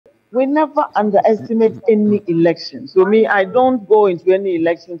We never underestimate any election. So me, I don't go into any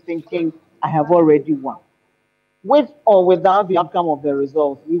election thinking I have already won. With or without the outcome of the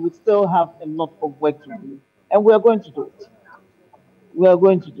results, we would still have a lot of work to do, and we are going to do it. We are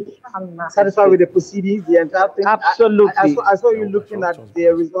going to do it. I'm satisfied with the proceedings, the entire thing. Absolutely. I saw you looking at the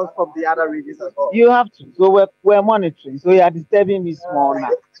results from the other regions as well. You have to. So we're monitoring. So you are disturbing me small now.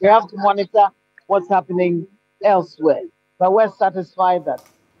 We have to monitor what's happening elsewhere. But we're satisfied that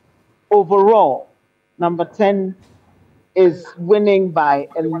overall, number 10 is winning by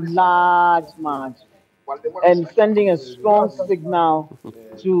a large margin and sending a strong signal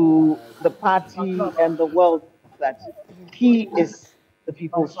to the party and the world that he is the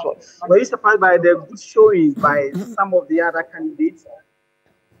people's choice. Were you surprised by the good showings by some of the other candidates?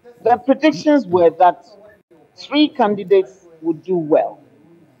 The predictions were that 3 candidates would do well.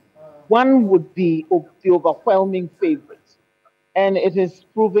 One would be the overwhelming favorite. And it is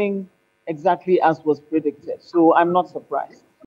proving exactly as was predicted. So I'm not surprised.